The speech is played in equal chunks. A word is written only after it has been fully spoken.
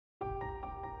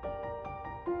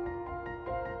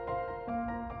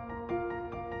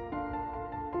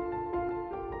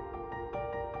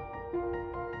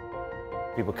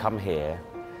People come here,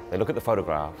 they look at the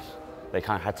photographs, they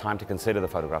kind of had time to consider the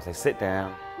photographs, they sit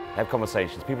down, have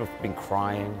conversations. People have been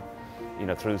crying, you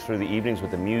know, through the evenings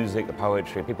with the music, the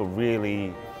poetry, people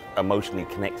really emotionally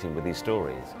connecting with these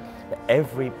stories. But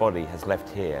everybody has left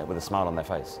here with a smile on their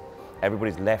face.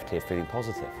 Everybody's left here feeling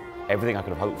positive. Everything I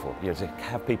could have hoped for. You know, to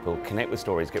have people connect with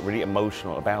stories, get really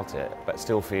emotional about it, but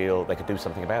still feel they could do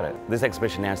something about it. This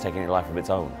exhibition now is taking a life of its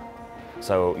own.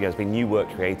 So, you know, there's been new work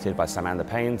created by Semaan the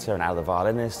painter, and Alaa the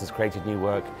violinist has created new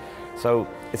work. So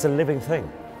it's a living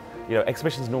thing. You know,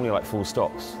 exhibitions normally like full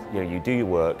stops. You know, you do your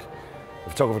work, the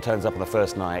photographer turns up on the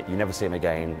first night, you never see him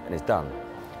again, and it's done.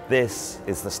 This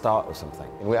is the start of something.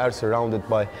 We are surrounded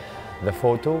by the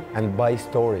photo and by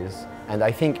stories. And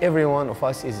I think every one of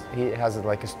us has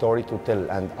like a story to tell,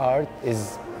 and art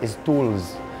is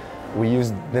tools. We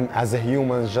use them as a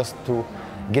humans just to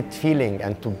get feeling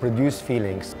and to produce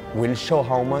feelings. We'll show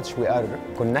how much we are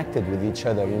connected with each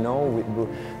other, you know,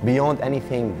 beyond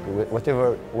anything,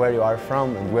 whatever, where you are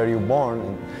from and where you're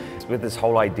born. With this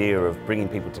whole idea of bringing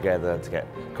people together to get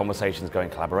conversations going,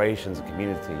 collaborations, a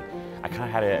community, I kind of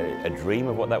had a dream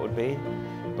of what that would be,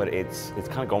 but it's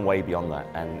kind of gone way beyond that,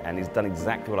 and it's done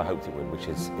exactly what I hoped it would, which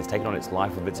is it's taken on its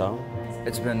life of its own.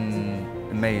 It's been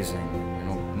amazing, you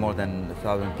know, more than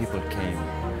 1,000 people came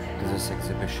to this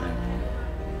exhibition.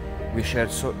 We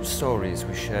shared stories,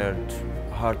 we shared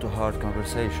heart-to-heart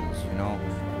conversations, you know.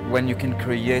 When you can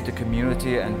create a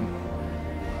community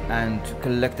and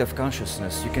collective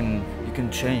consciousness, you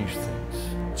can change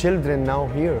things. Children now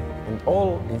here, and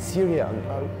all in Syria,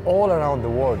 and all around the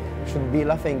world, should be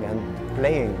laughing and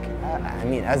playing, I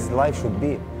mean, as life should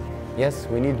be. Yes,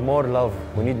 we need more love,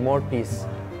 we need more peace.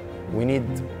 We need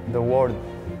the world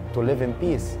to live in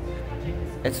peace.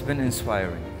 It's been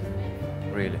inspiring,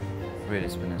 really. Really,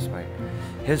 it's been inspiring.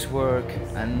 His work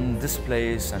and this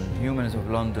place and Humans of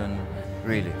London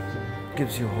really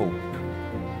gives you hope.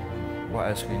 What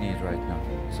else we need right now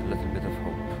is a little bit of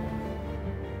hope.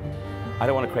 I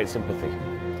don't want to create sympathy.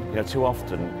 You know, too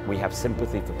often we have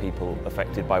sympathy for people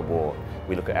affected by war.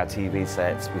 We look at our TV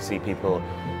sets, we see people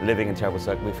living in terrible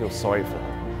circumstances, we feel sorry for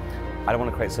them. I don't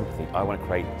want to create sympathy, I want to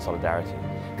create solidarity.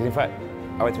 Because in fact,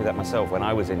 I went through that myself. When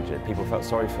I was injured, people felt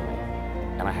sorry for me,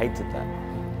 and I hated that.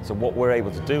 So what we're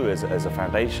able to do as a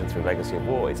foundation through Legacy of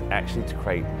War is actually to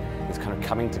create this kind of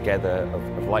coming together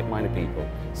of like-minded people,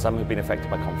 some who've been affected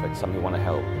by conflict, some who want to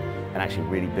help, and actually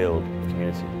really build a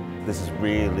community. This has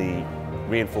really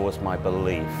reinforced my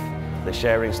belief that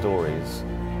sharing stories,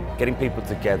 getting people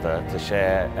together to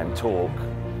share and talk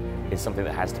is something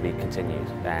that has to be continued.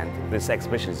 And this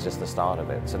exhibition is just the start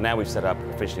of it. So now we've set up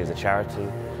officially as a charity,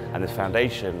 and this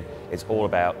foundation is all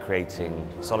about creating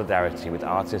solidarity with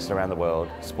artists around the world,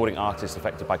 supporting artists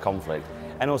affected by conflict,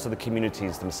 and also the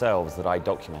communities themselves that I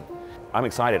document. I'm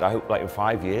excited. I hope like in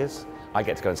 5 years, I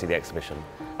get to go and see the exhibition,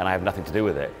 and I have nothing to do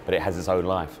with it, but it has its own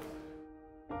life.